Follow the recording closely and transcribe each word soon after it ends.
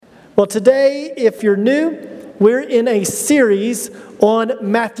Well, today, if you're new, we're in a series on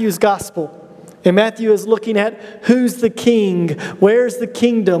Matthew's Gospel. And Matthew is looking at who's the king, where's the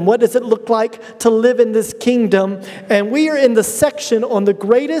kingdom, what does it look like to live in this kingdom. And we are in the section on the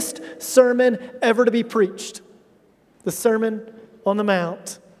greatest sermon ever to be preached, the Sermon on the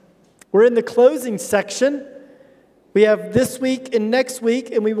Mount. We're in the closing section. We have this week and next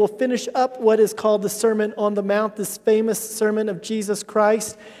week, and we will finish up what is called the Sermon on the Mount, this famous sermon of Jesus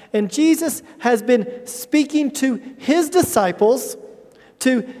Christ. And Jesus has been speaking to his disciples,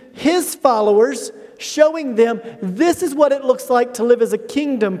 to his followers, showing them this is what it looks like to live as a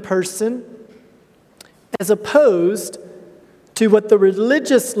kingdom person, as opposed to what the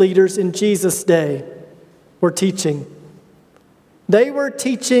religious leaders in Jesus' day were teaching. They were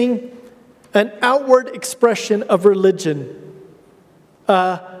teaching an outward expression of religion,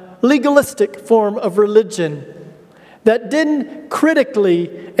 a legalistic form of religion that didn't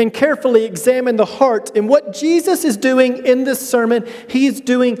critically and carefully examine the heart. And what Jesus is doing in this sermon, he's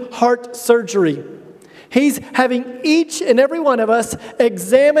doing heart surgery. He's having each and every one of us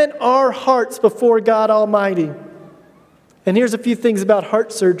examine our hearts before God Almighty. And here's a few things about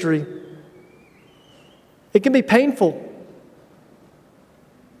heart surgery. It can be painful.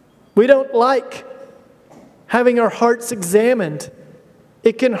 We don't like having our hearts examined.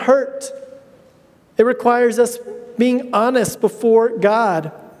 It can hurt. It requires us being honest before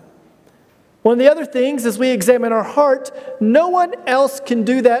God. One of the other things as we examine our heart, no one else can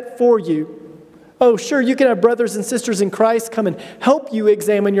do that for you. Oh, sure, you can have brothers and sisters in Christ come and help you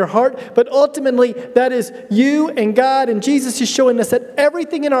examine your heart, but ultimately that is you and God, and Jesus is showing us that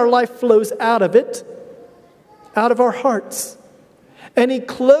everything in our life flows out of it, out of our hearts. And he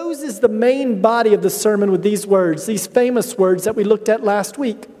closes the main body of the sermon with these words, these famous words that we looked at last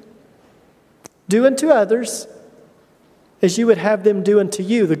week. Do unto others as you would have them do unto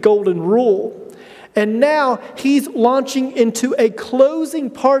you, the golden rule. And now he's launching into a closing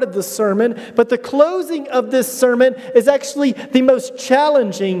part of the sermon, but the closing of this sermon is actually the most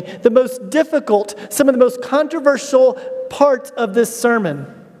challenging, the most difficult, some of the most controversial parts of this sermon.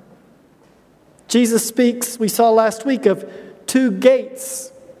 Jesus speaks, we saw last week, of two gates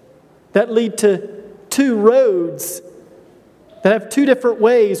that lead to two roads that have two different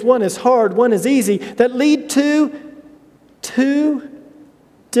ways. One is hard, one is easy, that lead to two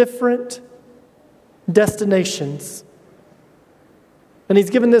different destinations. And he's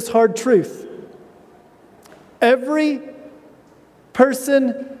given this hard truth. Every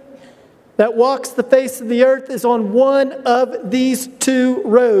person that walks the face of the earth is on one of these two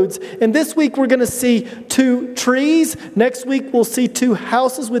roads. And this week we're going to see two trees. Next week we'll see two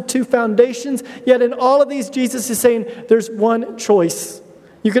houses with two foundations. Yet in all of these, Jesus is saying there's one choice.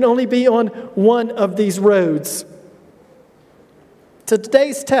 You can only be on one of these roads. So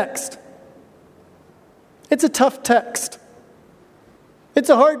today's text, it's a tough text. It's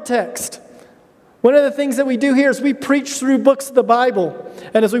a hard text. One of the things that we do here is we preach through books of the Bible.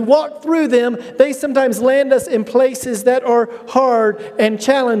 And as we walk through them, they sometimes land us in places that are hard and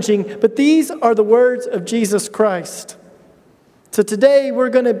challenging. But these are the words of Jesus Christ. So today we're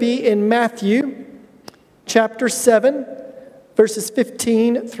going to be in Matthew chapter 7, verses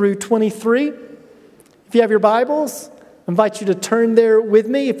 15 through 23. If you have your Bibles, I invite you to turn there with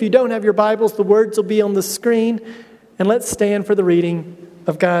me. If you don't have your Bibles, the words will be on the screen. And let's stand for the reading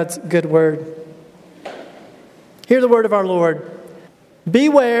of God's good word. Hear the word of our Lord.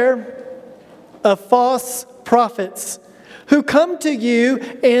 Beware of false prophets who come to you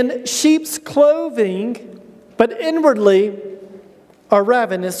in sheep's clothing, but inwardly are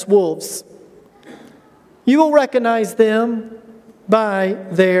ravenous wolves. You will recognize them by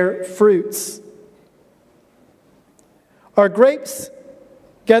their fruits. Are grapes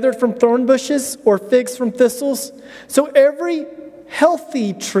gathered from thorn bushes or figs from thistles? So every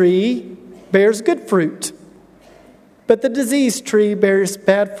healthy tree bears good fruit, but the diseased tree bears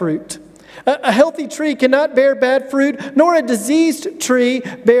bad fruit. A healthy tree cannot bear bad fruit, nor a diseased tree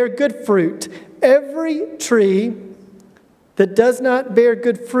bear good fruit. Every tree that does not bear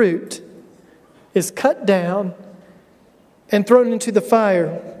good fruit is cut down and thrown into the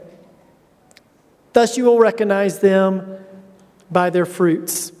fire. Thus you will recognize them by their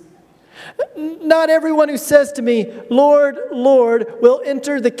fruits. Not everyone who says to me, Lord, Lord, will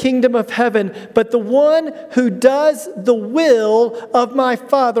enter the kingdom of heaven, but the one who does the will of my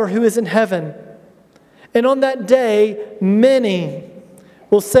Father who is in heaven. And on that day, many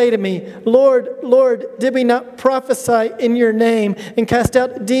will say to me, Lord, Lord, did we not prophesy in your name and cast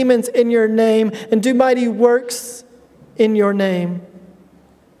out demons in your name and do mighty works in your name?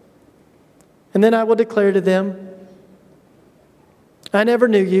 And then I will declare to them, I never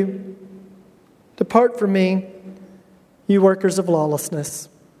knew you. Depart from me, you workers of lawlessness.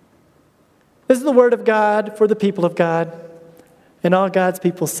 This is the word of God for the people of God. And all God's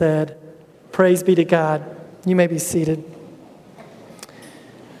people said, praise be to God. You may be seated.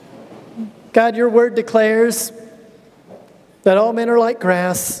 God, your word declares that all men are like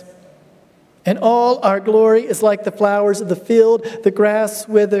grass, and all our glory is like the flowers of the field. The grass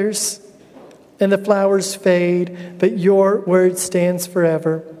withers and the flowers fade, but your word stands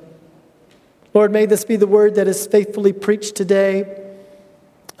forever. Lord, may this be the word that is faithfully preached today.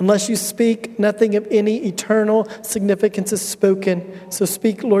 Unless you speak, nothing of any eternal significance is spoken. So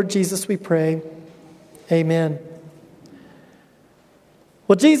speak, Lord Jesus, we pray. Amen.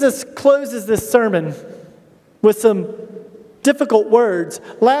 Well, Jesus closes this sermon with some difficult words.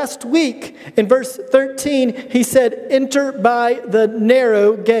 Last week, in verse 13, he said, enter by the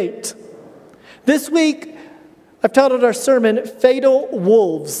narrow gate. This week, I've titled our sermon, Fatal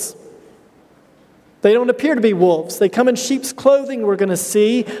Wolves. They don't appear to be wolves. They come in sheep's clothing, we're going to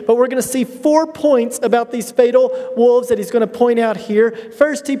see. But we're going to see 4 points about these fatal wolves that he's going to point out here.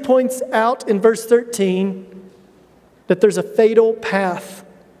 First, he points out in verse 13 that there's a fatal path.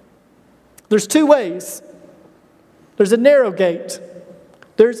 There's 2 ways. There's a narrow gate.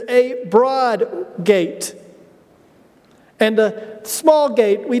 There's a broad gate. And a small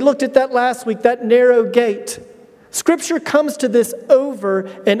gate, we looked at that last week, that narrow gate. Scripture comes to this over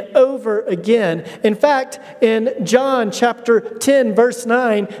and over again. In fact, in John chapter 10, verse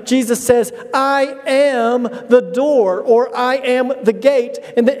 9, Jesus says, I am the door, or I am the gate.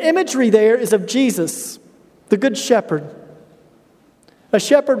 And the imagery there is of Jesus, the good shepherd. A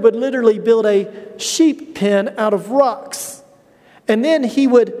shepherd would literally build a sheep pen out of rocks. And then he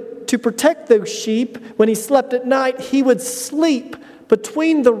would, to protect those sheep, when he slept at night, he would sleep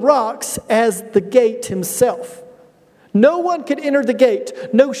between the rocks as the gate himself. No one could enter the gate.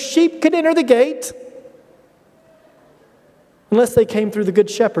 No sheep could enter the gate unless they came through the good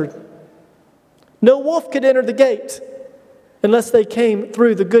shepherd. No wolf could enter the gate unless they came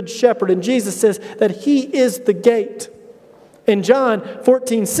through the good shepherd. And Jesus says that he is the gate. In John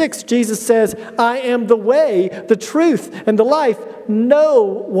 14:6, Jesus says, I am the way, the truth, and the life.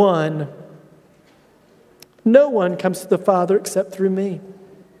 No one comes to the Father except through me.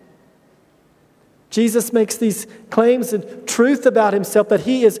 Jesus makes these claims and truth about himself that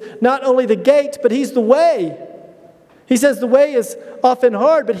he is not only the gate, but he's the way. He says the way is often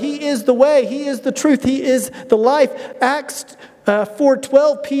hard, but he is the way. He is the truth. He is the life. Acts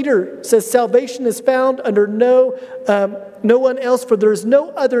 4:12, Peter says, salvation is found under no one else, for there is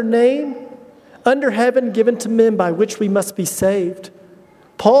no other name under heaven given to men by which we must be saved.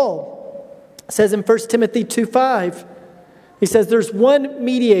 Paul says in 1 Timothy 2:5, he says there's one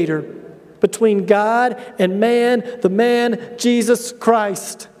mediator between God and man, the man Jesus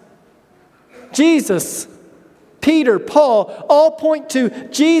Christ. Jesus, Peter, Paul, all point to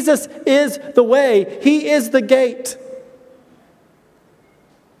Jesus is the way. He is the gate.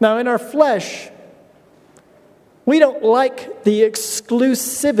 Now, in our flesh, we don't like the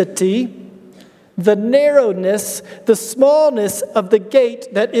exclusivity, the narrowness, the smallness of the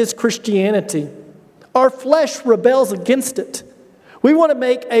gate that is Christianity. Our flesh rebels against it. We want to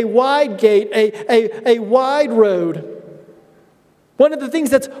make a wide gate, a wide road. One of the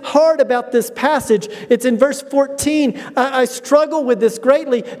things that's hard about this passage, it's in verse 14. I struggle with this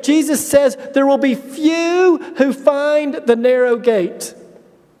greatly. Jesus says there will be few who find the narrow gate.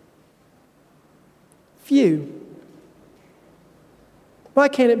 Few. Why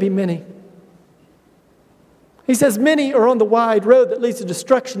can't it be many? He says many are on the wide road that leads to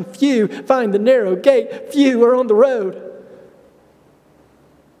destruction. Few find the narrow gate. Few are on the road.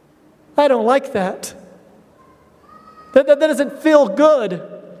 I don't like that. That doesn't feel good.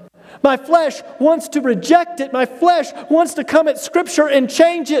 My flesh wants to reject it. My flesh wants to come at Scripture and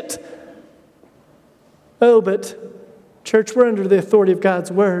change it. Oh, but church, we're under the authority of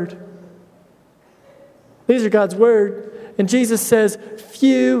God's Word. These are God's Word. And Jesus says,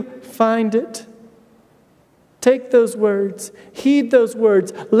 few find it. Take those words. Heed those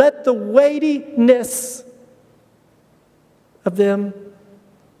words. Let the weightiness of them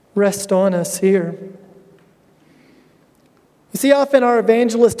rest on us here. You see, often our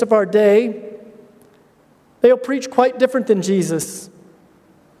evangelists of our day, they'll preach quite different than Jesus.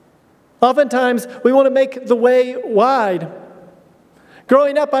 Oftentimes, we want to make the way wide.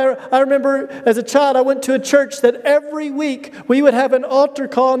 Growing up, I remember as a child, I went to a church that every week we would have an altar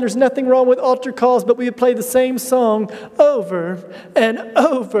call, and there's nothing wrong with altar calls, but we would play the same song over and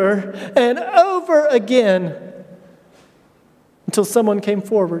over and over again until someone came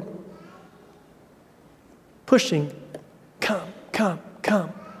forward, pushing, come, come.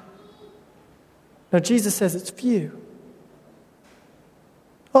 come. Now, Jesus says it's few.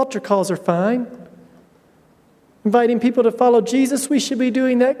 Altar calls are fine. Inviting people to follow Jesus, we should be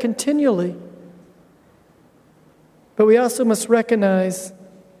doing that continually. But we also must recognize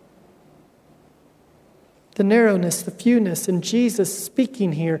the narrowness, the fewness, and Jesus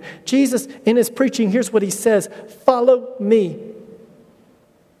speaking here. Jesus, in his preaching, here's what he says: follow me.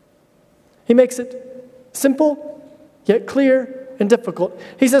 He makes it simple, yet clear and difficult.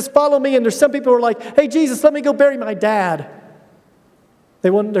 He says, follow me, and there's some people who are like, hey, Jesus, let me go bury my dad.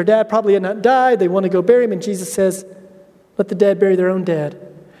 Their dad probably had not died. They want to go bury him, and Jesus says, let the dead bury their own dead.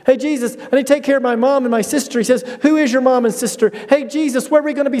 Hey, Jesus, I need to take care of my mom and my sister. He says, who is your mom and sister? Hey, Jesus, where are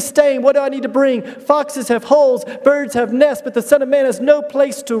we going to be staying? What do I need to bring? Foxes have holes, birds have nests, but the Son of Man has no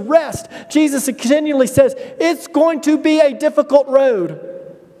place to rest. Jesus continually says, it's going to be a difficult road.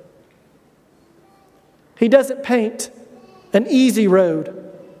 He doesn't paint an easy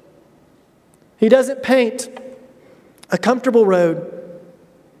road. He doesn't paint a comfortable road.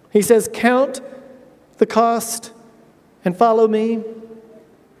 He says, count the cost and follow me.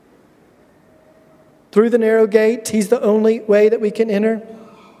 Through the narrow gate, he's the only way that we can enter.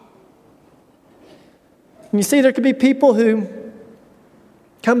 And you see, there could be people who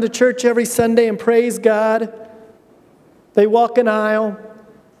come to church every Sunday and praise God. They walk an aisle.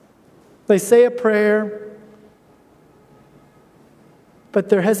 They say a prayer. But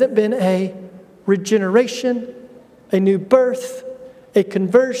there hasn't been a regeneration, a new birth, a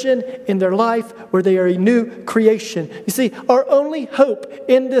conversion in their life where they are a new creation. You see, our only hope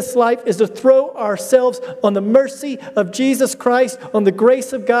in this life is to throw ourselves on the mercy of Jesus Christ, on the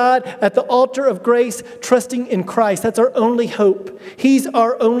grace of God, at the altar of grace, trusting in Christ. That's our only hope. He's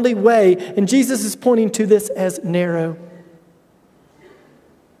our only way. And Jesus is pointing to this as narrow.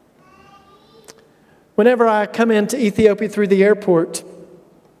 Whenever I come into Ethiopia through the airport,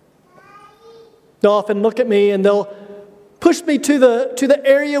 they'll often look at me and they'll push me to the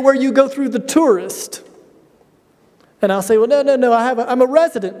area where you go through the tourist. And I'll say, well, no, I'm a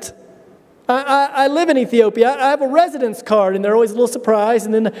resident. I live in Ethiopia. I have a residence card. And they're always a little surprised.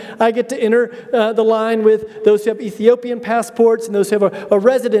 And then I get to enter the line with those who have Ethiopian passports and those who have a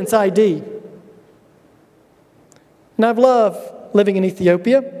residence ID. And I've loved living in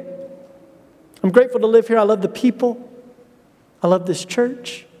Ethiopia. I'm grateful to live here. I love the people. I love this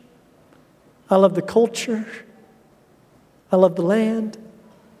church. I love the culture. I love the land.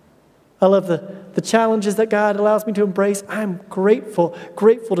 I love the challenges that God allows me to embrace. I'm grateful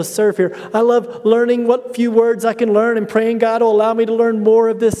to serve here. I love learning what few words I can learn and praying God will allow me to learn more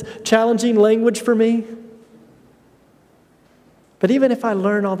of this challenging language for me. But even if I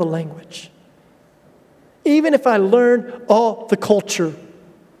learn all the language, even if I learn all the culture,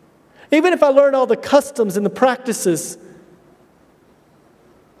 even if I learn all the customs and the practices,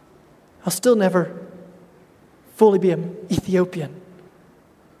 I'll still never fully be an Ethiopian.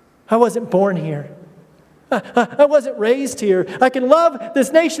 I wasn't born here. I wasn't raised here. I can love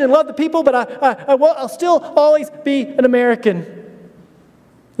this nation and love the people, but I'll still always be an American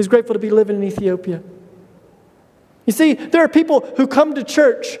who's grateful to be living in Ethiopia. You see, there are people who come to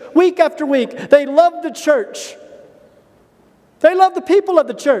church week after week. They love the church. They love the people of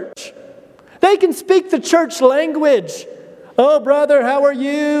the church. They can speak the church language. Oh, brother, how are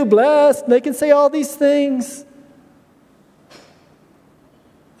you? Blessed. They can say all these things.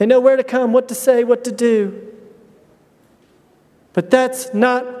 They know where to come, what to say, what to do. But that's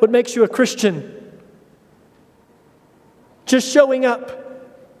not what makes you a Christian. Just showing up.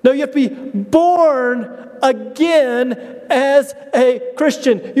 No, you have to be born again as a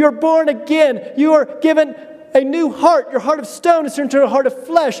Christian. You're born again. You are given a new heart. Your heart of stone is turned into a heart of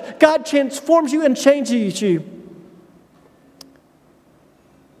flesh. God transforms you and changes you.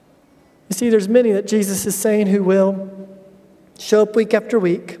 You see, there's many that Jesus is saying who will show up week after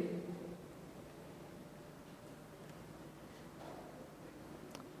week.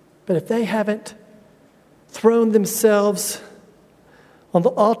 But if they haven't thrown themselves on the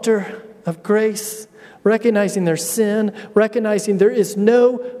altar of grace, recognizing their sin, recognizing there is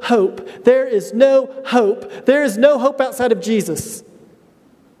no hope, there is no hope, there is no hope outside of Jesus.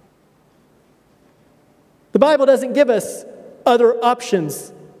 The Bible doesn't give us other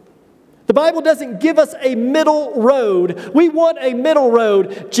options. The Bible doesn't give us a middle road. We want a middle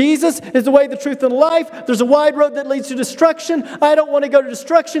road. Jesus is the way, the truth, and life. There's a wide road that leads to destruction. I don't want to go to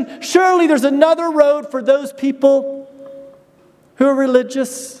destruction. Surely there's another road for those people who are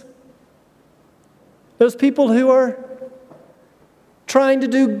religious. Those people who are trying to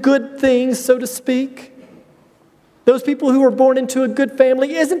do good things, so to speak. Those people who were born into a good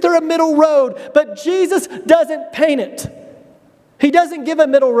family. Isn't there a middle road? But Jesus doesn't paint it. He doesn't give a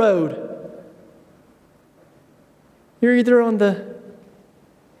middle road. You're either on the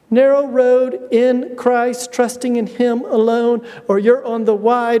narrow road in Christ, trusting in Him alone, or you're on the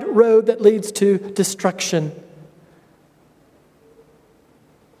wide road that leads to destruction.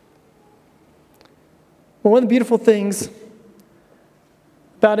 Well, one of the beautiful things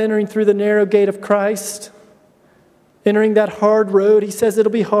about entering through the narrow gate of Christ, entering that hard road, He says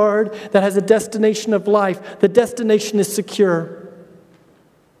it'll be hard, that has a destination of life. The destination is secure.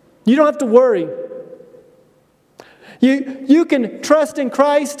 You don't have to worry. You can trust in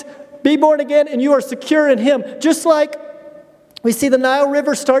Christ, be born again, and you are secure in Him. Just like we see the Nile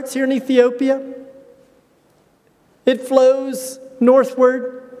River starts here in Ethiopia. It flows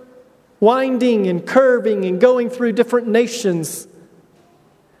northward, winding and curving and going through different nations.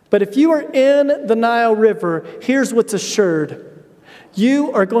 But if you are in the Nile River, here's what's assured.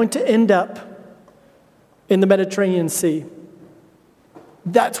 You are going to end up in the Mediterranean Sea.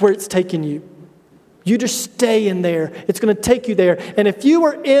 That's where it's taking you. You just stay in there. It's going to take you there. And if you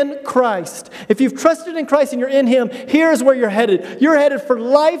are in Christ, if you've trusted in Christ and you're in Him, here's where you're headed. You're headed for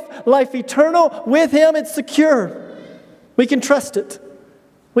life, life eternal. With Him, it's secure. We can trust it.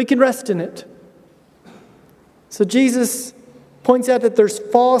 We can rest in it. So Jesus points out that there's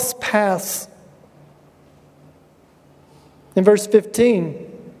false paths. In verse 15,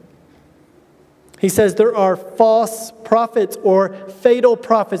 He says there are false prophets or fatal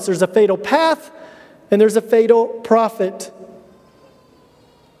prophets. There's a fatal path and there's a fatal prophet.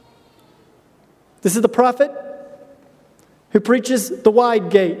 This is the prophet who preaches the wide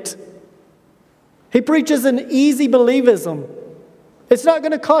gate. He preaches an easy believism. It's not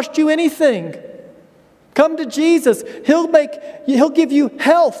going to cost you anything. Come to Jesus. He'll give you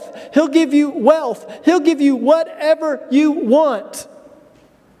health. He'll give you wealth. He'll give you whatever you want.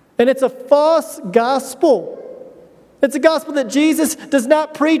 And it's a false gospel. It's a gospel that Jesus does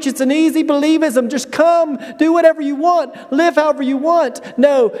not preach. It's an easy believism. Just come, do whatever you want, live however you want.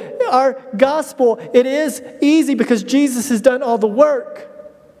 No, our gospel, it is easy because Jesus has done all the work.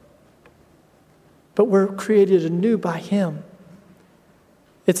 But we're created anew by Him.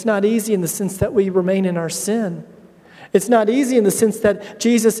 It's not easy in the sense that we remain in our sin. It's not easy in the sense that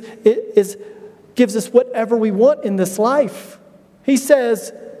Jesus gives us whatever we want in this life. He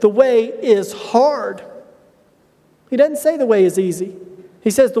says the way is hard. He doesn't say the way is easy. He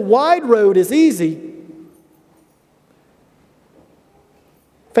says the wide road is easy.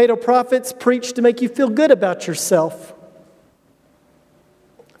 Fatal prophets preach to make you feel good about yourself.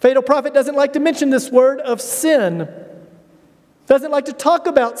 Fatal prophet doesn't like to mention this word of sin. Doesn't like to talk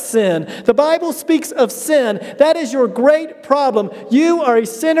about sin. The Bible speaks of sin. That is your great problem. You are a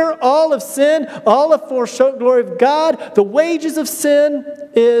sinner. All of sin, all of for glory of God. The wages of sin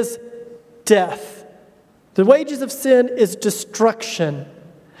is death. The wages of sin is destruction.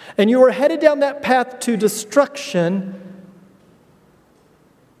 And you are headed down that path to destruction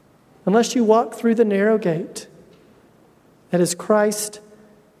unless you walk through the narrow gate. That is Christ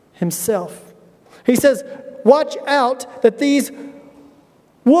Himself. He says, watch out that these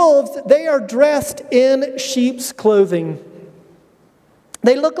wolves, they are dressed in sheep's clothing.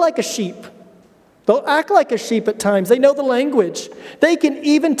 They look like a sheep. They'll act like a sheep at times. They know the language. They can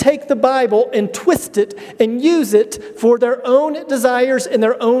even take the Bible and twist it and use it for their own desires and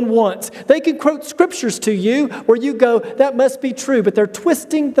their own wants. They can quote scriptures to you where you go, that must be true, but they're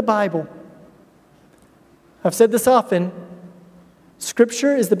twisting the Bible. I've said this often.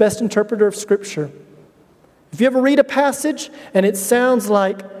 Scripture is the best interpreter of Scripture. If you ever read a passage and it sounds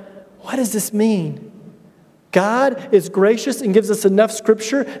like, what does this mean? God is gracious and gives us enough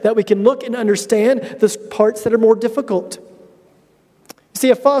Scripture that we can look and understand the parts that are more difficult. You see,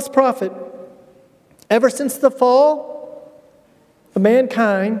 a false prophet, ever since the fall of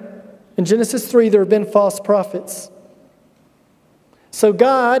mankind, in Genesis 3, there have been false prophets. So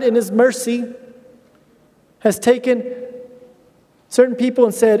God, in His mercy, has taken certain people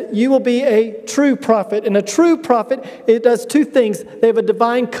and said, you will be a true prophet. And a true prophet, it does two things. They have a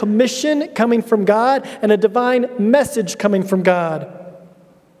divine commission coming from God and a divine message coming from God.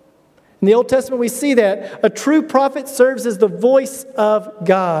 In the Old Testament, we see that. A true prophet serves as the voice of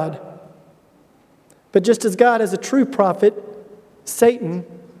God. But just as God has a true prophet, Satan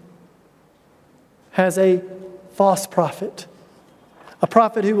has a false prophet. A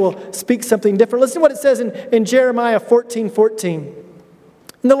prophet who will speak something different. Listen to what it says in Jeremiah 14:14.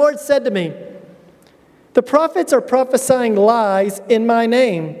 And the Lord said to me, the prophets are prophesying lies in my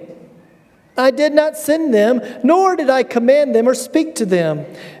name. I did not send them, nor did I command them or speak to them.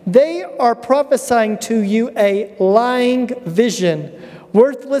 They are prophesying to you a lying vision.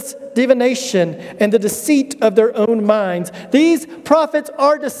 worthless divination, and the deceit of their own minds. These prophets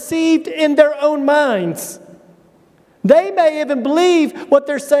are deceived in their own minds. They may even believe what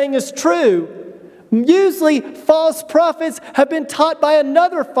they're saying is true. Usually, false prophets have been taught by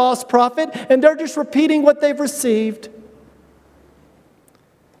another false prophet, and they're just repeating what they've received.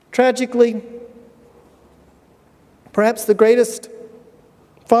 Tragically, perhaps the greatest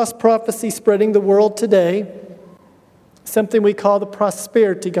false prophecy spreading the world today, something we call the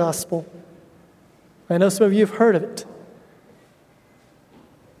prosperity gospel. I know some of you have heard of it.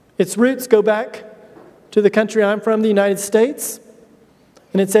 Its roots go back to the country I'm from, the United States.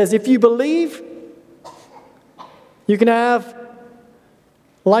 And it says, if you believe, you can have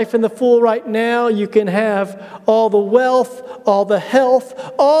life in the full right now. You can have all the wealth, all the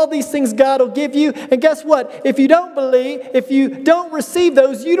health, all these things God will give you. And guess what? If you don't believe, if you don't receive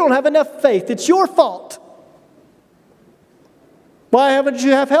those, you don't have enough faith. It's your fault. Why haven't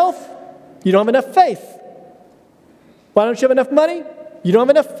you have health? You don't have enough faith. Why don't you have enough money? You don't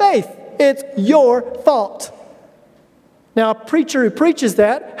have enough faith. It's your fault. Now, a preacher who preaches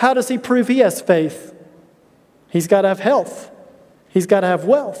that, how does he prove he has faith? He's got to have health. He's got to have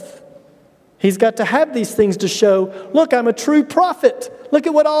wealth. He's got to have these things to show, look, I'm a true prophet. Look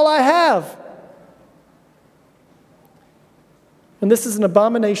at what all I have. And this is an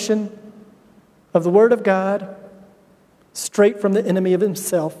abomination of the Word of God, straight from the enemy of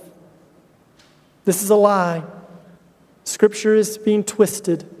himself. This is a lie. Scripture is being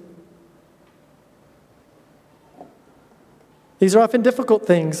twisted. These are often difficult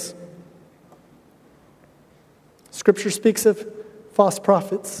things. Scripture speaks of false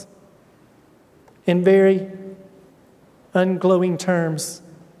prophets in very unglowing terms.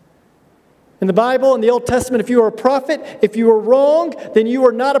 In the Bible, in the Old Testament, if you are a prophet, if you are wrong, then you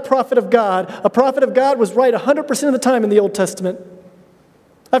are not a prophet of God. A prophet of God was right 100% of the time in the Old Testament.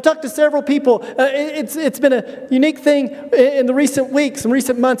 I've talked to several people. It's been a unique thing in the recent weeks and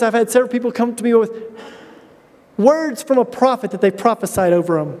recent months. I've had several people come to me with words from a prophet that they prophesied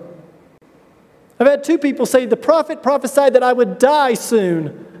over them. I've had 2 people say, the prophet prophesied that I would die soon.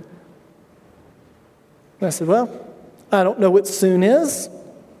 And I said, well, I don't know what soon is.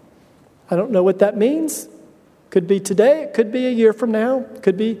 I don't know what that means. Could be today, it could be a year from now, it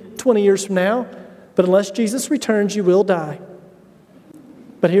could be 20 years from now. But unless Jesus returns, you will die.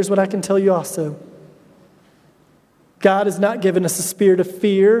 But here's what I can tell you also. God has not given us a spirit of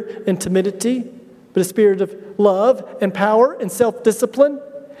fear and timidity, but a spirit of love and power and self-discipline.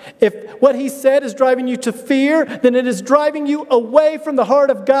 If what he said is driving you to fear, then it is driving you away from the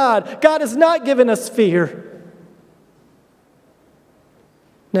heart of God. God has not given us fear.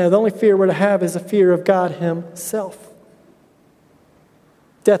 No, the only fear we're to have is a fear of God himself.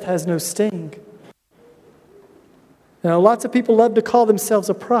 Death has no sting. Now, lots of people love to call themselves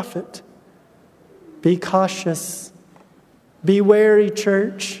a prophet. Be cautious. Be wary,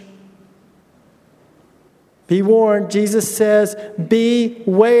 church. Be warned. Jesus says,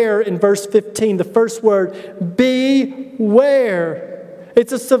 beware in verse 15. The first word, beware.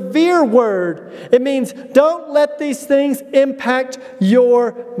 It's a severe word. It means don't let these things impact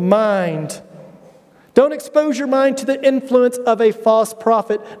your mind. Don't expose your mind to the influence of a false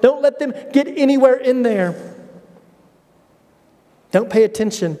prophet. Don't let them get anywhere in there. Don't pay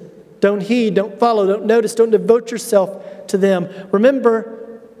attention. Don't heed. Don't follow. Don't notice. Don't devote yourself to them.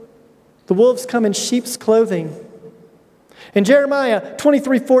 Remember, the wolves come in sheep's clothing. In Jeremiah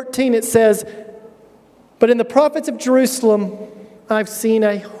 23:14 it says, but in the prophets of Jerusalem I've seen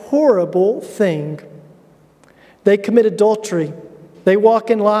a horrible thing. They commit adultery. They walk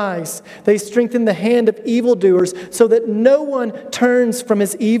in lies. They strengthen the hand of evildoers so that no one turns from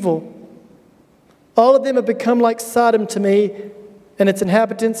his evil. All of them have become like Sodom to me, and its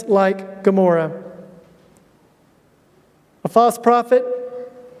inhabitants like Gomorrah. A false prophet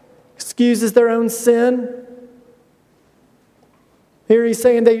excuses their own sin. Here he's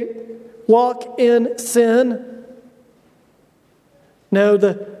saying they walk in sin. No,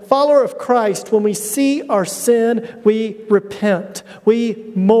 the follower of Christ, when we see our sin, we repent,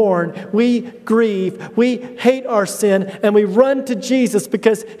 we mourn, we grieve, we hate our sin, and we run to Jesus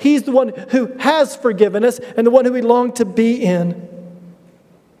because he's the one who has forgiven us and the one who we long to be in.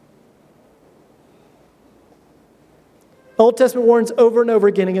 The Old Testament warns over and over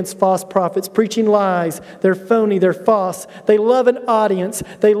again against false prophets, preaching lies. They're phony, they're false. They love an audience.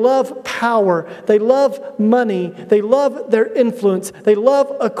 They love power. They love money. They love their influence. They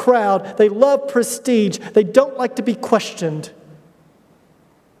love a crowd. They love prestige. They don't like to be questioned.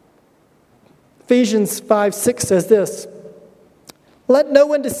 Ephesians 5:6 says this, Let no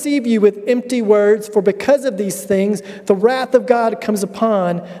one deceive you with empty words, for because of these things, the wrath of God comes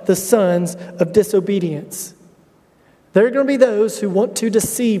upon the sons of disobedience. There are going to be those who want to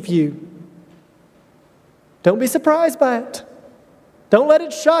deceive you. Don't be surprised by it. Don't let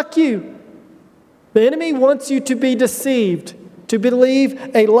it shock you. The enemy wants you to be deceived, to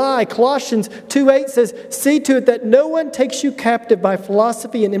believe a lie. Colossians 2:8 says, "See to it that no one takes you captive by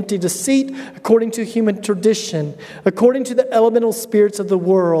philosophy and empty deceit, according to human tradition, according to the elemental spirits of the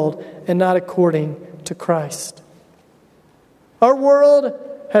world, and not according to Christ." Our world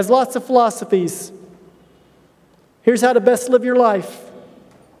has lots of philosophies. Here's how to best live your life.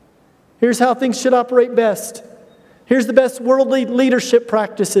 Here's how things should operate best. Here's the best worldly leadership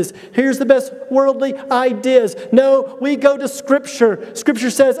practices. Here's the best worldly ideas. No, we go to Scripture. Scripture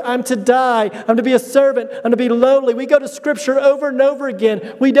says, I'm to die. I'm to be a servant. I'm to be lowly. We go to Scripture over and over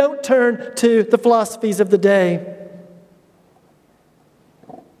again. We don't turn to the philosophies of the day.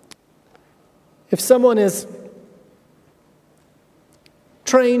 If someone is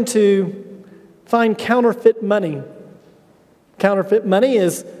trained to find counterfeit money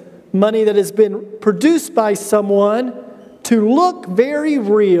is money that has been produced by someone to look very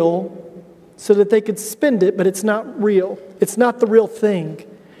real so that they could spend it, but it's not real. It's not the real thing.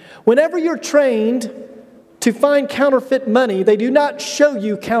 Whenever you're trained to find counterfeit money, they do not show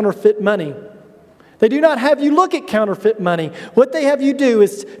you counterfeit money. They do not have you look at counterfeit money. What they have you do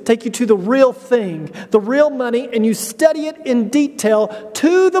is take you to the real thing, the real money, and you study it in detail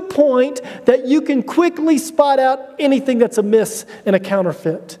to the point that you can quickly spot out anything that's amiss in a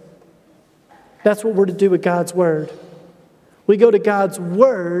counterfeit. That's what we're to do with God's Word. We go to God's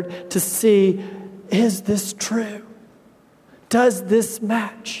Word to see, is this true? Does this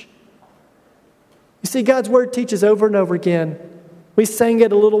match? You see, God's Word teaches over and over again. We sang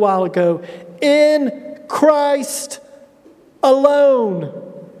it a little while ago. In Christ alone.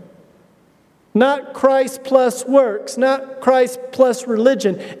 Not Christ plus works, not Christ plus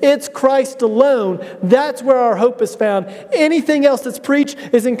religion. It's Christ alone. That's where our hope is found. Anything else that's preached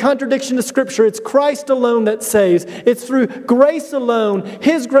is in contradiction to Scripture. It's Christ alone that saves. It's through grace alone,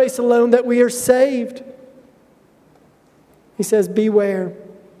 His grace alone, that we are saved. He says, beware.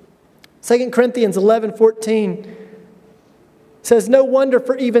 2 Corinthians 11:14 says, no wonder,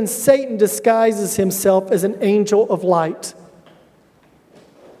 for even Satan disguises himself as an angel of light.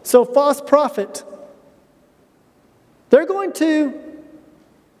 So false prophet, they're going to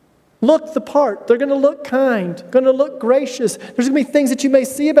look the part. They're going to look kind, going to look gracious. There's going to be things that you may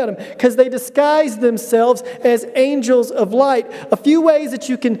see about them because they disguise themselves as angels of light. A few ways that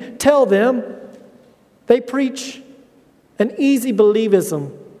you can tell them: they preach an easy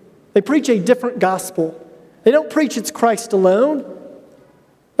believism. They preach a different gospel. They don't preach it's Christ alone.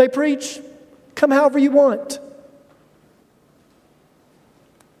 They preach, come however you want.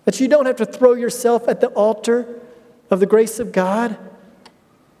 That you don't have to throw yourself at the altar of the grace of God.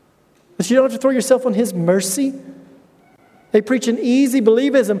 That you don't have to throw yourself on His mercy. They preach an easy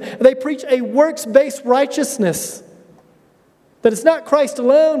believism. They preach a works-based righteousness. That it's not Christ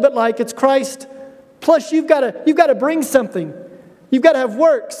alone, but like it's Christ plus you've got to bring something. You've got to have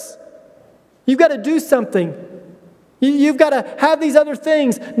works. You've got to do something. You've got to have these other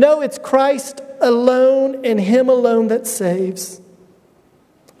things. No, it's Christ alone and Him alone that saves.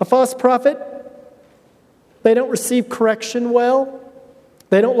 A false prophet, they don't receive correction well.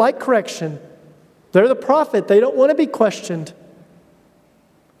 They don't like correction. They're the prophet. They don't want to be questioned.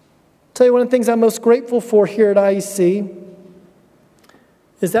 I'll tell you one of the things I'm most grateful for here at IEC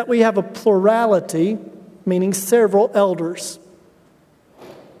is that we have a plurality, meaning several elders.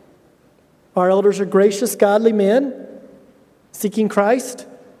 Our elders are gracious, godly men seeking Christ.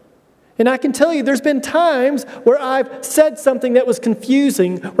 And I can tell you there's been times where I've said something that was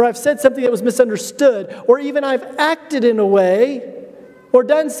confusing, or I've said something that was misunderstood, or even I've acted in a way or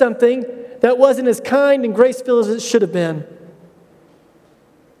done something that wasn't as kind and graceful as it should have been.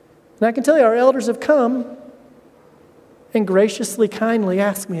 And I can tell you our elders have come and graciously, kindly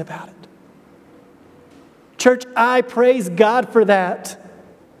asked me about it. Church, I praise God for that.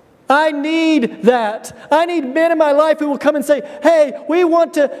 I need that. I need men in my life who will come and say, hey, we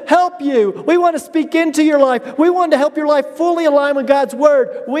want to help you. We want to speak into your life. We want to help your life fully align with God's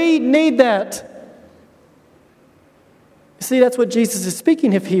Word. We need that. You see, that's what Jesus is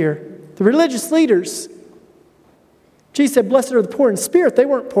speaking of here. The religious leaders. Jesus said, blessed are the poor in spirit. They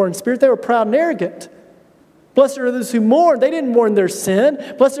weren't poor in spirit. They were proud and arrogant. Blessed are those who mourn. They didn't mourn their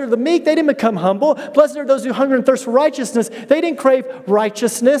sin. Blessed are the meek. They didn't become humble. Blessed are those who hunger and thirst for righteousness. They didn't crave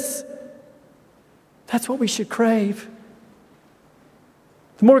righteousness. That's what we should crave.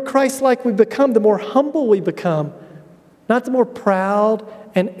 The more Christ-like we become, the more humble we become. Not the more proud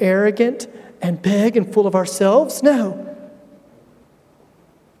and arrogant and big and full of ourselves. No.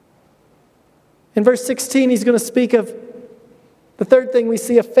 In verse 16, he's going to speak of the third thing we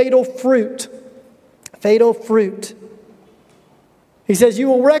see, a fatal fruit. Fatal fruit. He says, you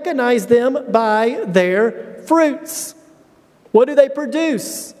will recognize them by their fruits. What do they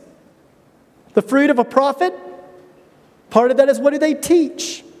produce? The fruit of a prophet? Part of that is, what do they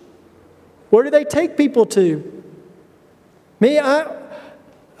teach? Where do they take people to?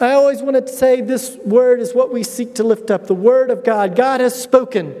 I always want to say this word is what we seek to lift up. The word of God. God has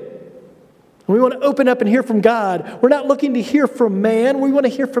spoken. We want to open up and hear from God. We're not looking to hear from man. We want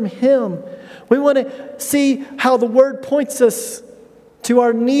to hear from Him. We want to see how the word points us to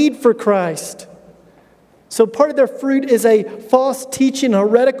our need for Christ. So part of their fruit is a false teaching,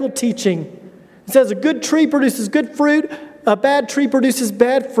 heretical teaching. It says a good tree produces good fruit, a bad tree produces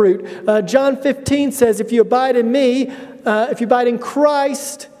bad fruit. John 15 says, if you abide in me, if you abide in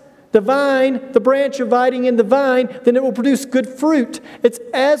Christ, the vine, the branch abiding in the vine, then it will produce good fruit. It's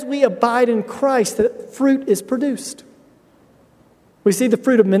as we abide in Christ that fruit is produced. We see the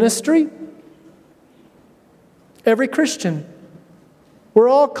fruit of ministry. Every Christian, we're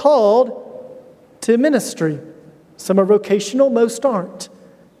all called to ministry. Some are vocational, most aren't.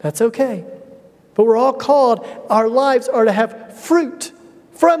 That's okay. But we're all called, our lives are to have fruit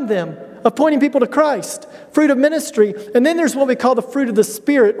from them, of pointing people to Christ, fruit of ministry. And then there's what we call the fruit of the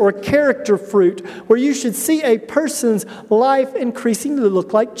Spirit, or character fruit, where you should see a person's life increasing to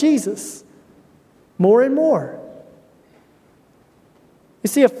look like Jesus more and more. You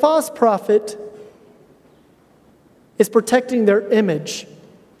see, a false prophet is protecting their image.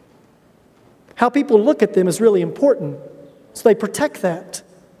 How people look at them is really important, so they protect that.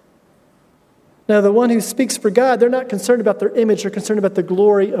 Now, the one who speaks for God, they're not concerned about their image, they're concerned about the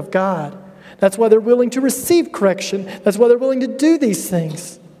glory of God. That's why they're willing to receive correction. That's why they're willing to do these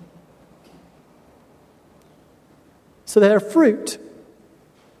things. So they have fruit.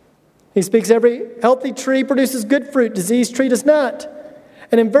 He speaks, every healthy tree produces good fruit, diseased tree does not.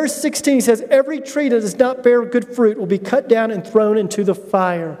 And in verse 16 he says, every tree that does not bear good fruit will be cut down and thrown into the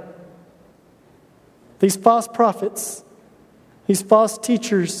fire. These false prophets, these false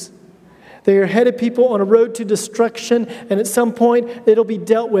teachers, they are headed people on a road to destruction, and at some point it'll be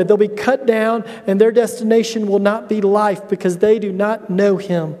dealt with. They'll be cut down, and their destination will not be life because they do not know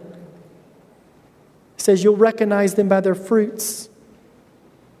Him. He says you'll recognize them by their fruits.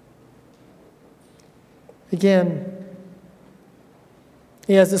 Again,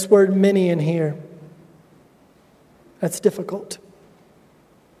 he has this word many in here. That's difficult.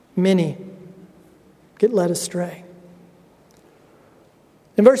 Many get led astray.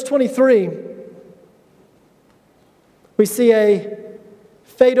 In verse 23, we see a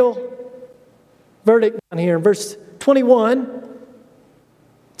fatal verdict down here. In verse 21,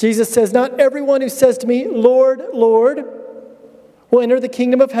 Jesus says, not everyone who says to me, Lord, Lord, will enter the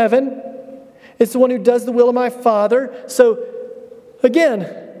kingdom of heaven. It's the one who does the will of my Father. So, again,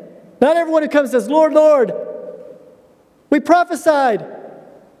 not everyone who comes says, Lord, Lord, we prophesied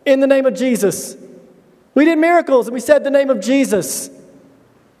in the name of Jesus. We did miracles and we said the name of Jesus.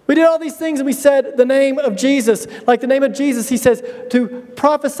 We did all these things and we said the name of Jesus. Like the name of Jesus, he says to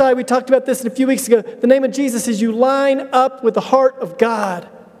prophesy. We talked about this a few weeks ago. The name of Jesus is you line up with the heart of God.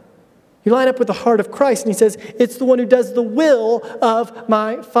 You line up with the heart of Christ. And he says, it's the one who does the will of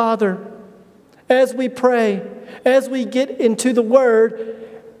my Father. As we pray, as we get into the Word,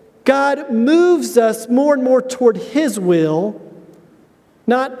 God moves us more and more toward His will,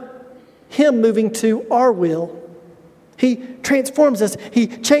 not Him moving to our will. He transforms us. He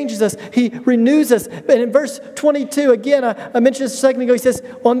changes us. He renews us. And in verse 22, again, I mentioned this a second ago, he says,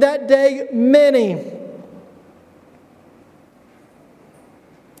 on that day, many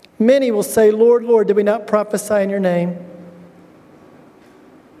will say, Lord, Lord, did we not prophesy in your name?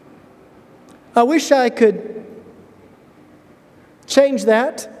 I wish I could change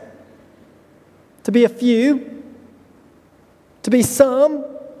that to be a few, to be some.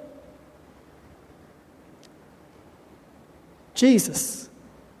 Jesus,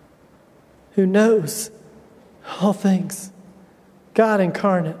 who knows all things, God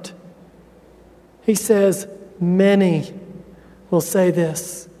incarnate. He says, many will say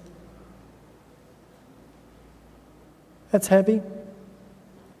this. That's heavy.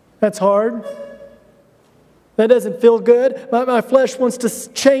 That's hard. That doesn't feel good. My flesh wants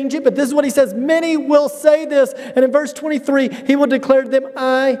to change it, but this is what he says. Many will say this. And in verse 23, he will declare to them,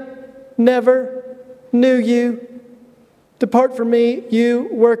 I never knew you. Depart from me, you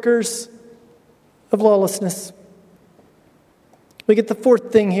workers of lawlessness. We get the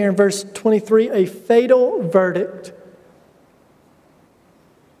fourth thing here in verse 23, a fatal verdict.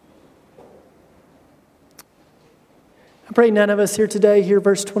 I pray none of us here today hear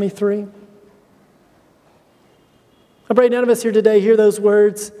verse 23. I pray none of us here today hear those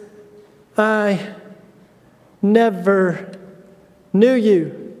words, I never knew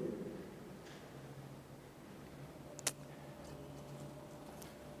you.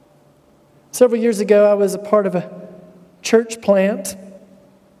 Several years ago, I was a part of a church plant,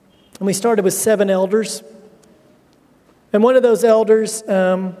 and we started with 7 elders. And one of those elders,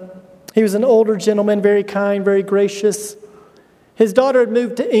 he was an older gentleman, very kind, very gracious. His daughter had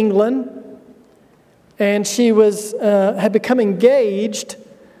moved to England, and she had become engaged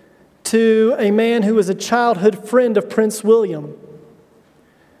to a man who was a childhood friend of Prince William.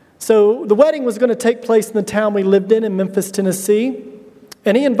 So the wedding was going to take place in the town we lived in Memphis, Tennessee.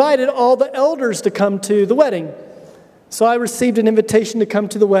 And he invited all the elders to come to the wedding. So I received an invitation to come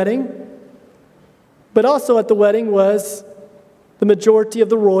to the wedding. But also at the wedding was the majority of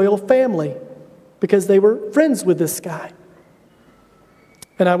the royal family, because they were friends with this guy.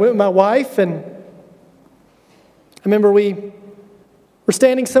 And I went with my wife, and I remember we were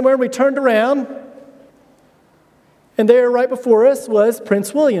standing somewhere, and we turned around, and there right before us was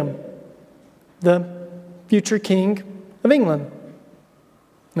Prince William, the future king of England.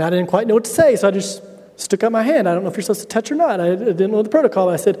 And I didn't quite know what to say, so I just stuck out my hand. I don't know if you're supposed to touch or not. I didn't know the protocol.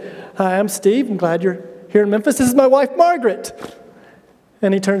 I said, hi, I'm Steve. I'm glad you're here in Memphis. This is my wife, Margaret.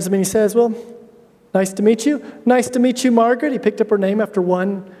 And he turns to me and he says, well, nice to meet you. Nice to meet you, Margaret. He picked up her name after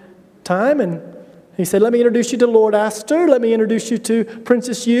one time, and he said, let me introduce you to Lord Astor. Let me introduce you to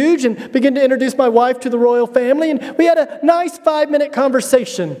Princess Hughes, and begin to introduce my wife to the royal family. And we had a nice 5-minute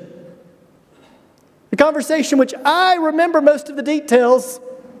conversation. A conversation which I remember most of the details.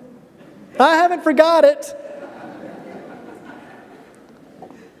 I haven't forgot it.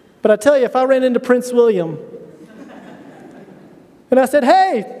 But I tell you, if I ran into Prince William and I said,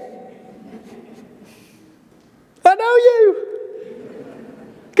 hey, I know you.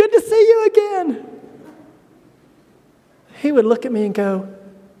 Good to see you again. He would look at me and go,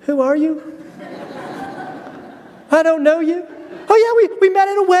 who are you? I don't know you. Oh yeah, we met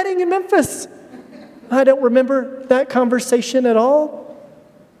at a wedding in Memphis. I don't remember that conversation at all.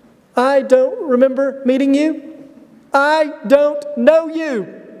 I don't remember meeting you. I don't know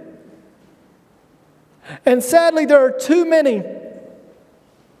you. And sadly, there are too many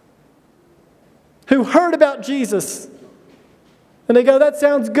who heard about Jesus and they go, that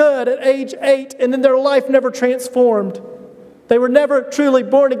sounds good at age 8, and then their life never transformed. They were never truly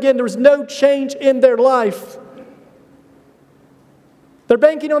born again. There was no change in their life. They're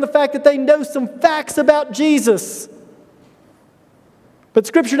banking on the fact that they know some facts about Jesus. But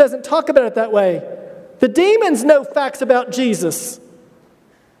Scripture doesn't talk about it that way. The demons know facts about Jesus.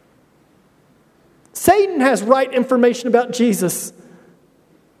 Satan has right information about Jesus.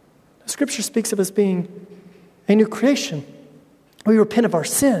 Scripture speaks of us being a new creation. We repent of our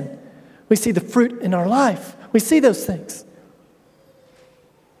sin. We see the fruit in our life. We see those things.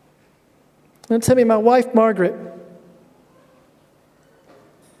 And tell me, my wife, Margaret.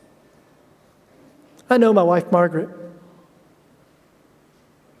 I know my wife, Margaret.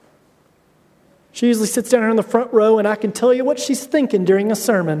 She usually sits down here in the front row, and I can tell you what she's thinking during a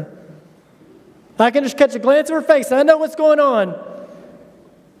sermon. I can just catch a glance of her face, and I know what's going on.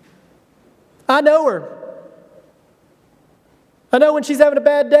 I know her. I know when she's having a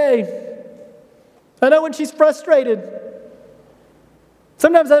bad day. I know when she's frustrated.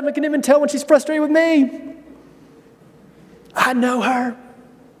 Sometimes I can even tell when she's frustrated with me. I know her.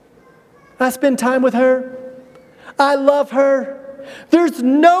 I spend time with her. I love her. There's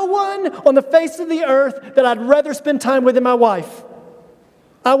no one on the face of the earth that I'd rather spend time with than my wife.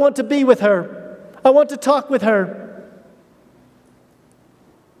 I want to be with her. I want to talk with her.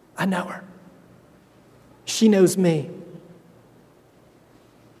 I know her. She knows me.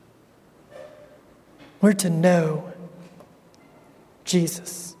 We're to know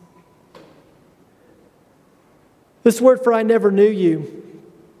Jesus. This word for I never knew you.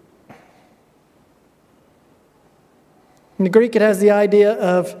 In the Greek, it has the idea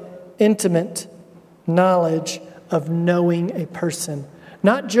of intimate knowledge of knowing a person,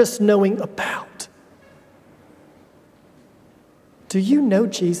 not just knowing about. Do you know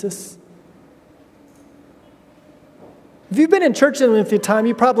Jesus? If you've been in church in a few time,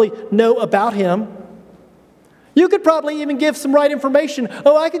 you probably know about him. You could probably even give some right information.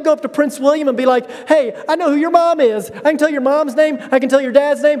 Oh, I could go up to Prince William and be like, hey, I know who your mom is. I can tell your mom's name. I can tell your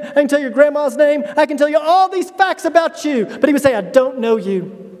dad's name. I can tell your grandma's name. I can tell you all these facts about you. But he would say, I don't know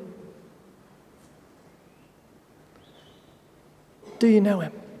you. Do you know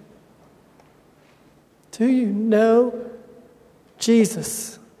him? Do you know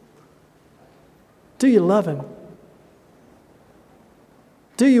Jesus? Do you love him?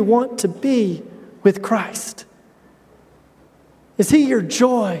 Do you want to be with Christ? Is He your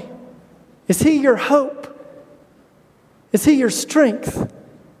joy? Is He your hope? Is He your strength?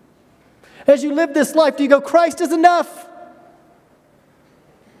 As you live this life, do you go, Christ is enough?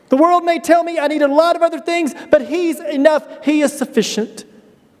 The world may tell me I need a lot of other things, but He's enough. He is sufficient.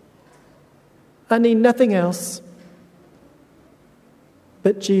 I need nothing else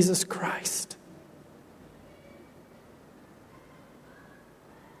but Jesus Christ.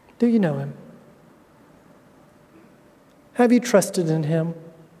 Do you know Him? Have you trusted in Him?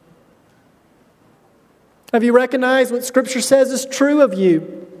 Have you recognized what Scripture says is true of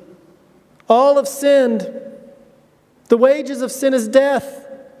you? All have sinned. The wages of sin is death.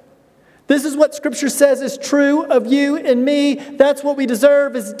 This is what Scripture says is true of you and me. That's what we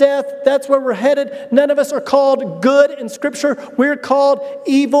deserve is death. That's where we're headed. None of us are called good in Scripture. We're called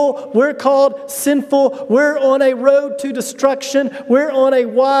evil. We're called sinful. We're on a road to destruction. We're on a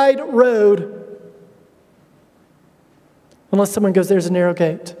wide road. Unless someone goes, there's a narrow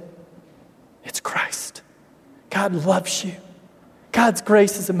gate. It's Christ. God loves you. God's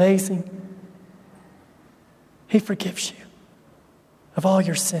grace is amazing. He forgives you of all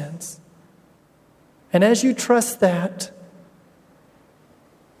your sins. And as you trust that,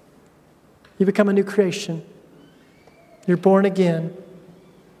 you become a new creation. You're born again.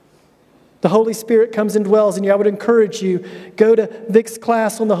 The Holy Spirit comes and dwells in you. I would encourage you, go to Vic's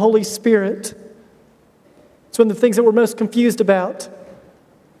class on the Holy Spirit. It's one of the things that we're most confused about.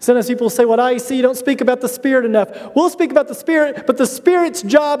 Sometimes people say, well, at IEC, you don't speak about the Spirit enough. We'll speak about the Spirit, but the Spirit's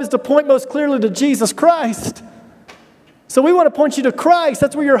job is to point most clearly to Jesus Christ. So we want to point you to Christ.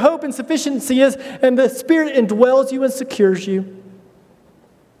 That's where your hope and sufficiency is, and the Spirit indwells you and secures you.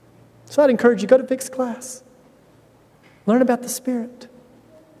 So I'd encourage you, go to Vic's class. Learn about the Spirit.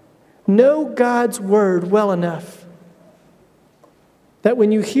 Know God's Word well enough that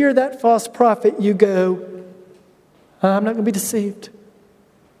when you hear that false prophet, you go, I'm not going to be deceived.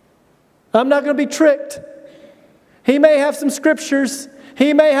 I'm not going to be tricked. He may have some scriptures.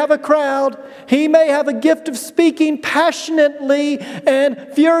 He may have a crowd. He may have a gift of speaking passionately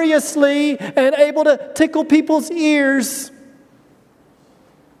and furiously and able to tickle people's ears.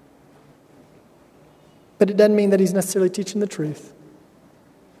 But it doesn't mean that he's necessarily teaching the truth.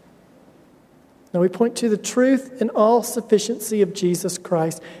 Now we point to the truth and all sufficiency of Jesus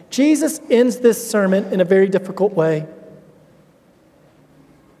Christ. Jesus ends this sermon in a very difficult way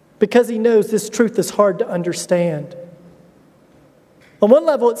because he knows this truth is hard to understand. On one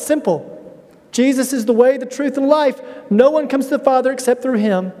level, it's simple. Jesus is the way, the truth, and life. No one comes to the Father except through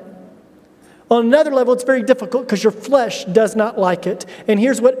him. On another level, it's very difficult because your flesh does not like it. And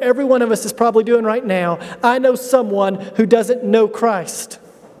here's what every one of us is probably doing right now. I know someone who doesn't know Christ.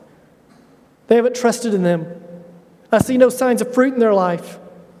 They haven't trusted in them. I see no signs of fruit in their life.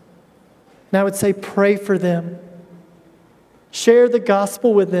 And I would say pray for them. Share the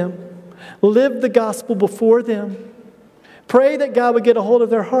gospel with them. Live the gospel before them. Pray that God would get a hold of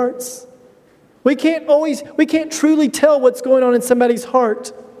their hearts. We can't truly tell what's going on in somebody's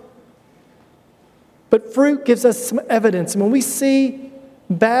heart. But fruit gives us some evidence. And when we see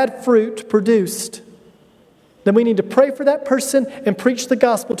bad fruit produced, then we need to pray for that person and preach the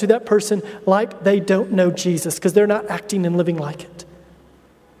gospel to that person like they don't know Jesus because they're not acting and living like it.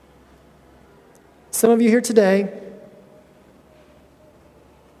 Some of you here today,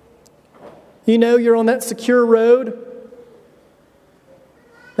 you know you're on that secure road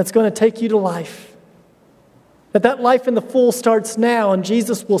that's going to take you to life. That life in the full starts now, and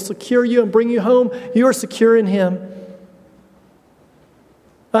Jesus will secure you and bring you home. You are secure in him.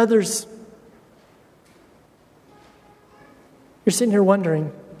 Others, you're sitting here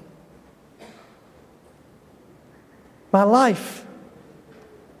wondering, my life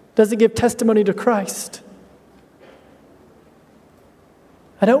doesn't give testimony to Christ.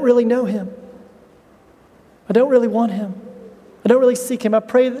 I don't really know him. I don't really want him. I don't really seek him. I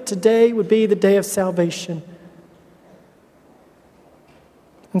pray that today would be the day of salvation.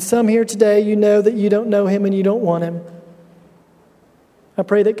 And some here today, you know that you don't know him and you don't want him. I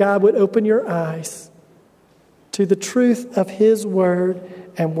pray that God would open your eyes to the truth of his word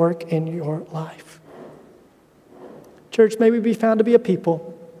and work in your life. Church, may we be found to be a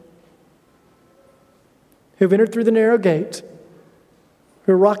people who've entered through the narrow gate,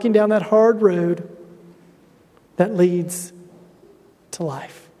 who are walking down that hard road that leads to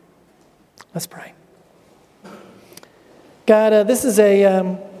life. Let's pray. God, this is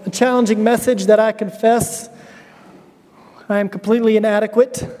a challenging message that I confess I am completely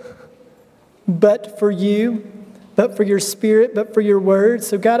inadequate, but for you, but for your Spirit, but for your word.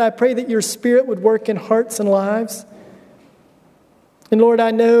 So God, I pray that your Spirit would work in hearts and lives. And Lord,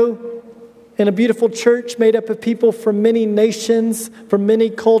 I know in a beautiful church made up of people from many nations, from many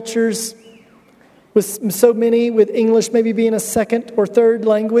cultures, with so many with English maybe being a second or third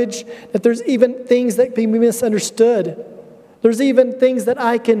language, that there's even things that can be misunderstood. There's even things that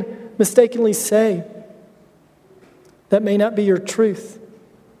I can mistakenly say that may not be your truth.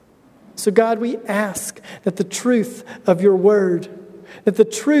 So God, we ask that the truth of your word, that the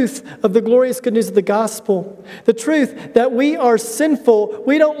truth of the glorious good news of the gospel, the truth that we are sinful,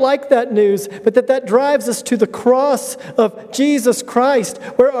 we don't like that news, but that drives us to the cross of Jesus Christ,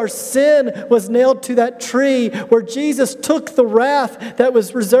 where our sin was nailed to that tree, where Jesus took the wrath that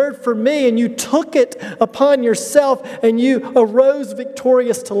was reserved for me, and you took it upon yourself, and you arose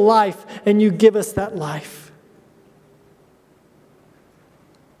victorious to life, and you give us that life.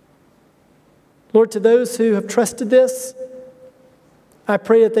 Lord, to those who have trusted this, I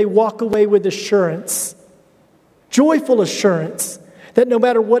pray that they walk away with assurance, joyful assurance, that no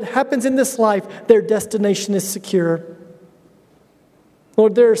matter what happens in this life, their destination is secure.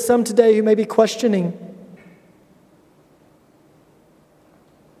 Lord, there are some today who may be questioning.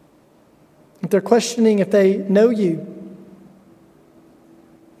 If they're questioning if they know you,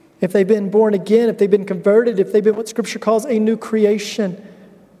 if they've been born again, if they've been converted, if they've been what Scripture calls a new creation,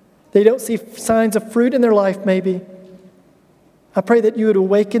 they don't see signs of fruit in their life maybe. I pray that you would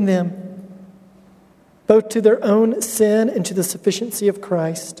awaken them both to their own sin and to the sufficiency of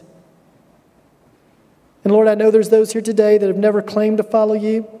Christ. And Lord, I know there's those here today that have never claimed to follow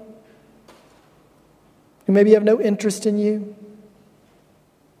you, who maybe have no interest in you,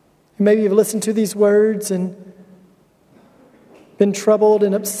 who maybe have listened to these words and been troubled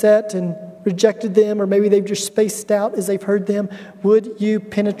and upset and rejected them, or maybe they've just spaced out as they've heard them. Would you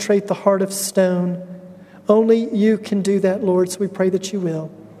penetrate the heart of stone? Only you can do that, Lord, so we pray that you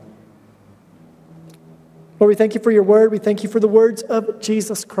will. Lord, we thank you for your word. We thank you for the words of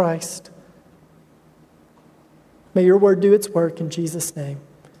Jesus Christ. May your word do its work in Jesus' name.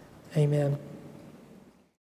 Amen.